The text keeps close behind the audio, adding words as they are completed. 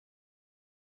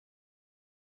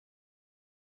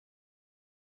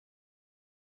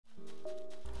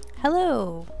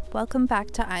Hello, welcome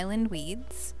back to Island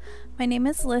Weeds. My name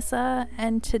is Lissa,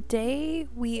 and today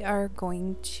we are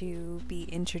going to be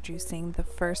introducing the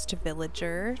first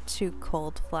villager to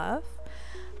Cold Fluff.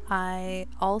 I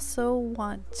also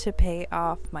want to pay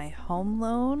off my home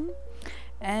loan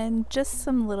and just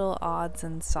some little odds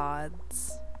and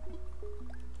sods.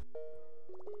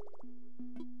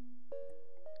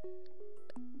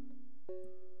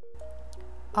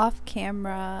 Off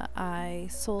camera, I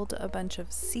sold a bunch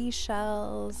of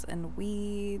seashells and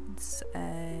weeds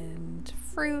and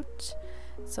fruit,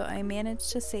 so I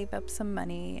managed to save up some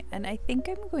money, and I think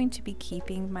I'm going to be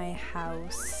keeping my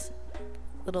house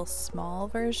little small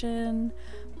version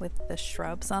with the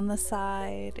shrubs on the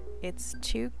side. It's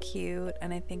too cute,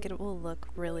 and I think it will look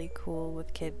really cool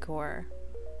with kidcore.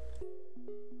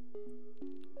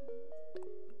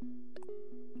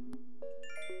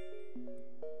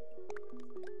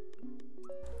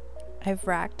 I've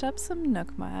racked up some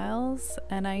Nook miles,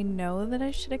 and I know that I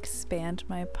should expand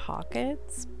my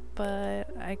pockets,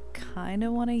 but I kind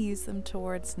of want to use them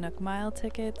towards Nook mile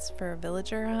tickets for a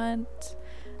villager hunt.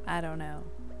 I don't know.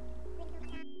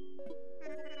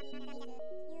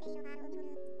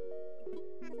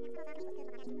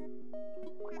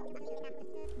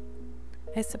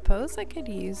 I suppose I could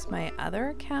use my other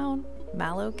account,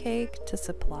 Mallow Cake, to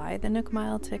supply the Nook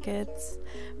Mile tickets,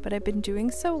 but I've been doing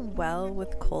so well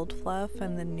with Cold Fluff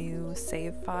and the new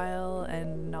save file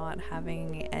and not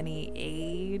having any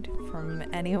aid from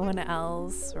anyone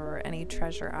else or any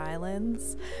treasure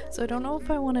islands, so I don't know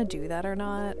if I want to do that or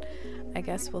not. I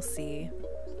guess we'll see.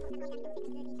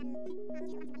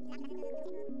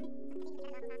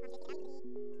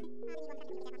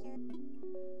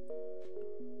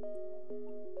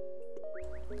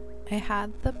 I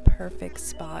had the perfect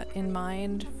spot in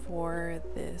mind for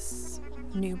this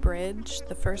new bridge,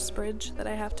 the first bridge that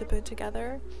I have to put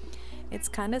together. It's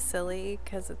kind of silly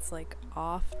because it's like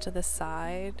off to the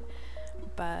side,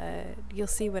 but you'll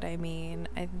see what I mean.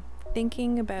 I'm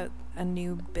thinking about a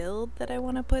new build that I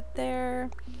want to put there.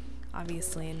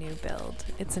 Obviously a new build,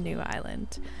 it's a new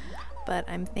island. But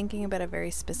I'm thinking about a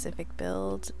very specific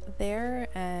build there,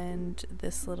 and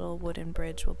this little wooden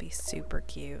bridge will be super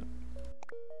cute.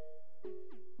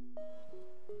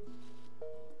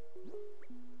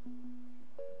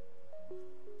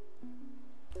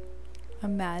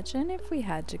 Imagine if we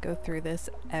had to go through this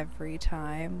every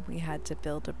time we had to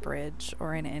build a bridge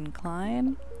or an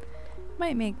incline.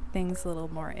 Might make things a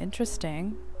little more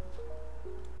interesting.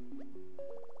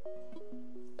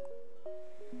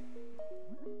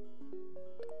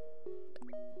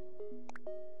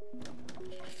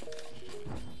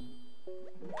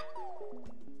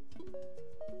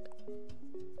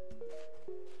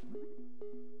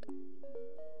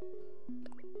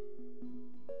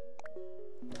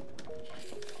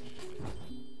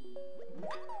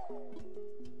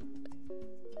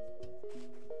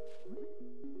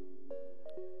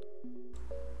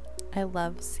 I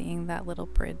love seeing that little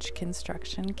bridge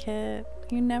construction kit.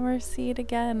 You never see it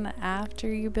again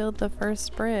after you build the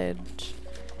first bridge.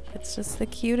 It's just the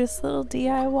cutest little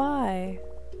DIY.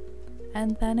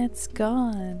 And then it's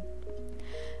gone.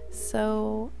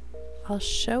 So I'll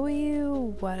show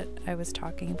you what I was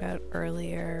talking about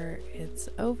earlier. It's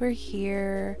over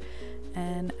here,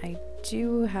 and I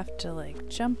do have to like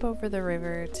jump over the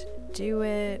river to do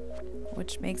it,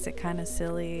 which makes it kind of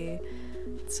silly.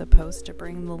 Supposed to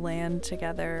bring the land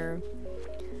together,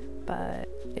 but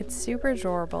it's super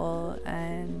adorable.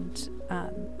 And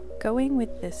going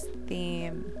with this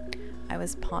theme, I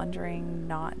was pondering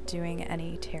not doing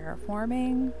any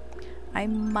terraforming. I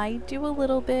might do a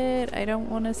little bit. I don't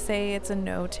want to say it's a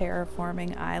no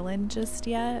terraforming island just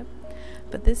yet,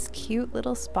 but this cute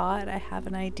little spot I have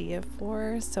an idea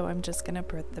for, so I'm just gonna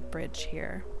put the bridge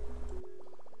here.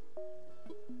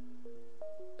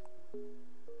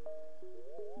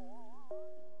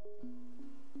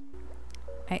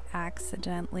 I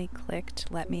accidentally clicked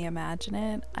Let Me Imagine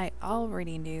It. I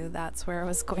already knew that's where I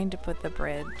was going to put the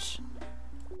bridge.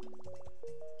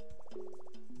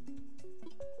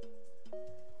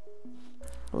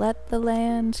 Let the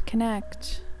land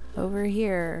connect over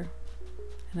here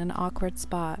in an awkward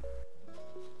spot.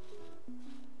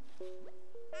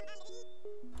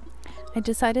 I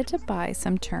decided to buy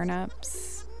some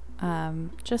turnips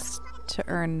just to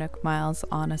earn Nook miles.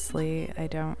 Honestly, I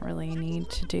don't really need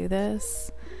to do this.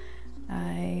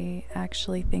 I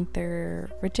actually think they're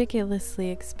ridiculously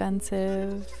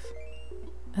expensive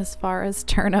as far as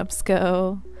turnips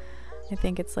go. I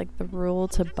think it's like the rule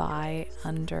to buy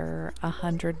under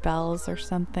 100 bells or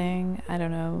something. I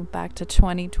don't know, back to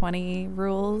 2020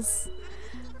 rules.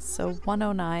 So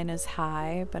 109 is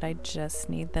high, but I just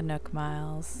need the Nook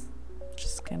miles.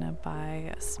 Just gonna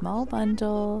buy a small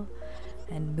bundle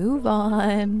and move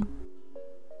on.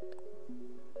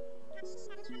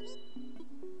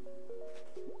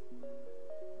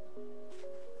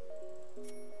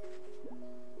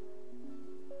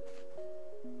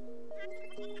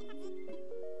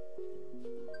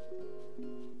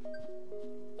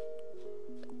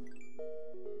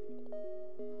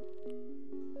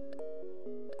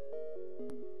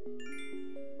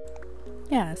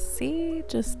 Yeah, see,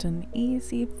 just an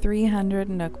easy 300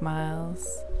 Nook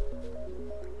miles.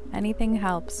 Anything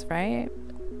helps, right?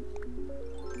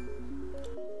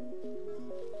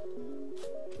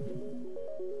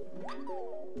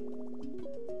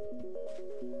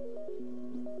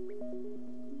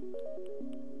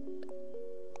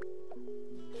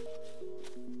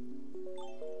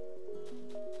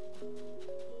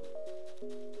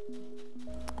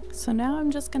 So now I'm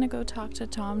just gonna go talk to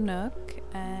Tom Nook,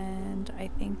 and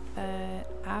I think that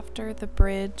after the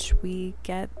bridge we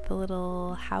get the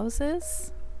little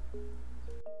houses.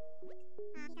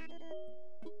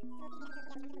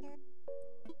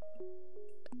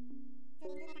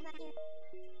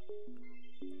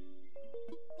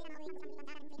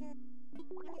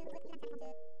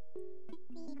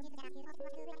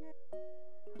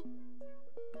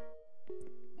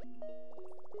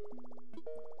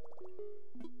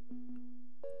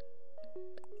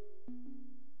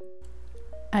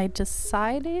 I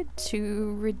decided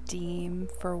to redeem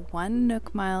for 1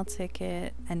 Nook Mile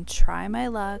ticket and try my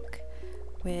luck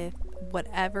with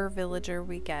whatever villager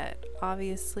we get.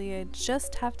 Obviously, I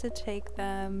just have to take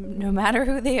them no matter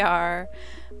who they are,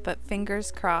 but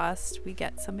fingers crossed we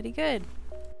get somebody good.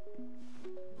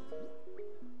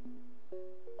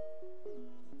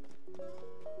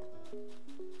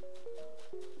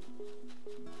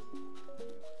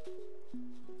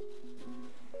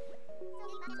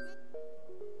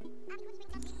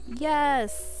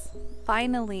 Yes!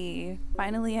 Finally!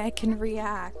 Finally I can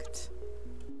react.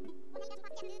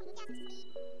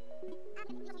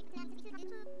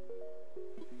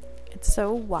 It's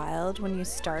so wild when you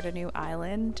start a new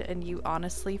island and you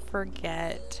honestly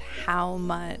forget how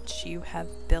much you have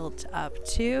built up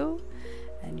to.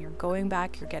 And you're going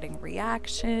back, you're getting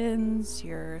reactions,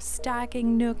 you're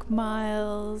stacking Nook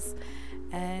miles,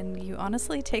 and you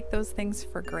honestly take those things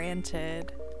for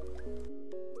granted.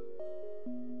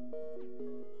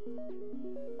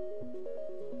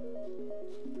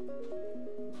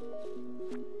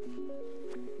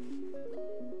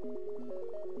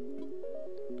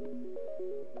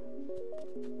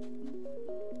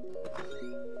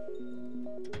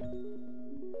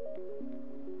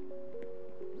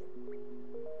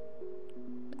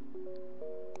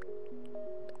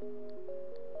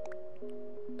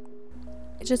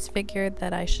 I just figured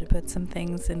that I should put some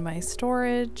things in my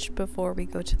storage before we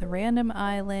go to the random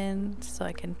island so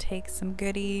I can take some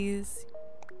goodies.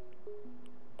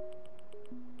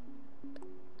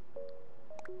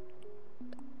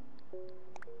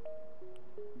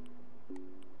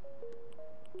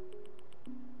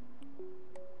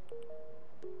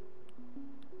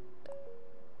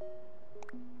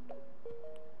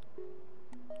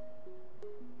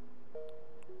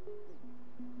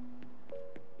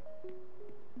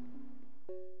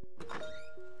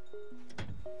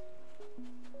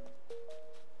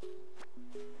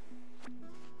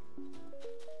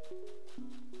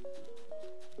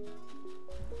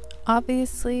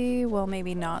 Obviously, well,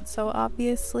 maybe not so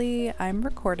obviously, I'm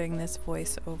recording this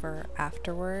voiceover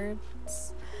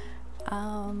afterwards.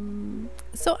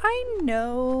 So I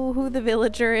know who the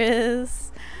villager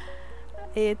is.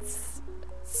 It's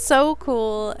so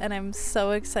cool, and I'm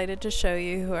so excited to show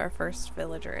you who our first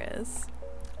villager is.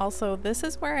 Also, this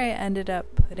is where I ended up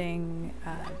putting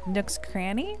Nook's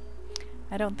Cranny.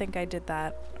 I don't think I did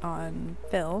that on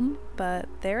film, but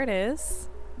there it is,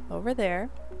 over there.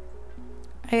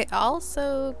 I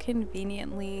also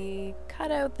conveniently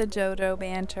cut out the Jodo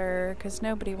banter because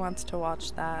nobody wants to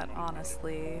watch that,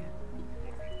 honestly.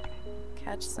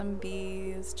 Catch some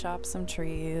bees, chop some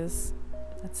trees,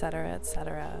 etc.,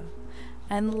 etc.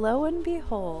 And lo and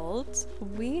behold,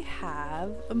 we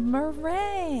have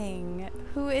Meringue,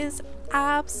 who is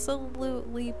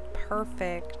absolutely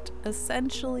perfect,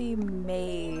 essentially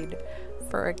made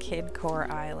for a kid core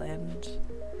island.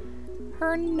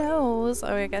 Her nose,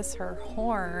 oh I guess her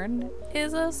horn,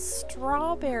 is a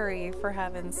strawberry, for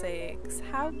heaven's sakes.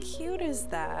 How cute is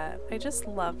that? I just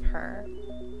love her.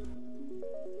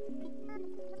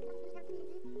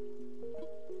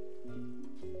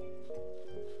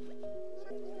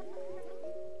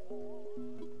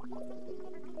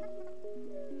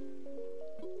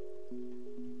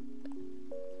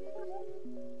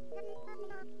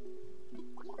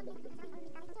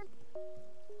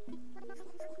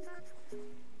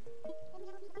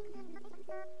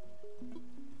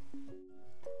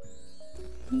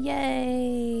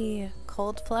 Yay!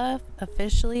 Cold Fluff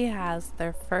officially has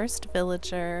their first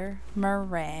villager,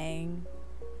 Meringue.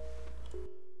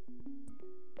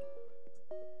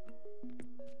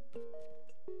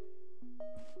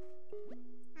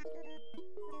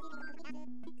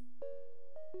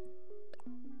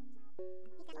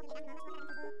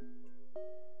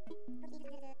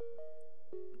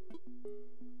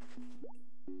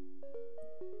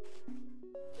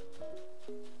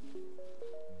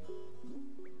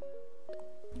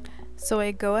 So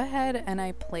I go ahead and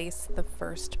I place the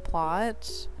first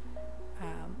plot,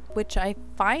 which I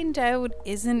find out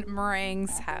isn't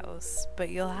Meringue's house, but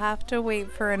you'll have to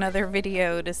wait for another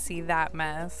video to see that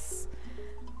mess.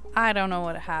 I don't know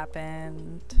what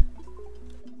happened.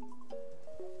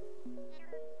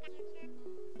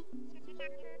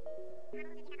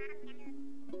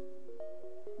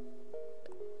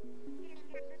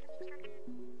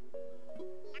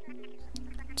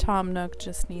 Tom Nook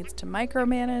just needs to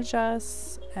micromanage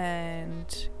us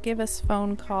and give us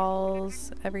phone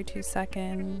calls every 2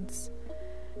 seconds.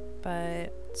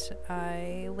 But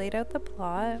I laid out the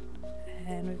plot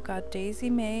and we've got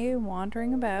Daisy May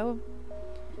wandering about.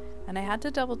 And I had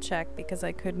to double check because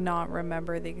I could not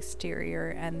remember the exterior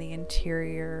and the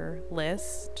interior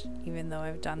list, even though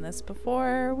I've done this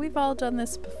before. We've all done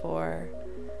this before.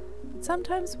 But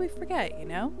sometimes we forget, you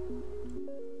know?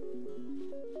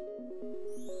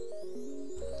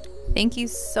 Thank you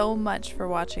so much for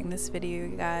watching this video,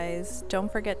 you guys. Don't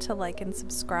forget to like and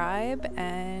subscribe,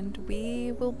 and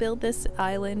we will build this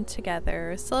island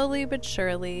together slowly but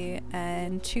surely.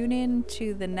 And tune in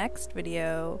to the next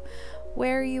video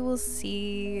where you will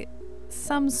see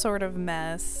some sort of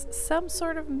mess, some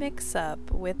sort of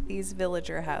mix-up with these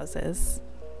villager houses.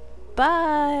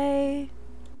 Bye!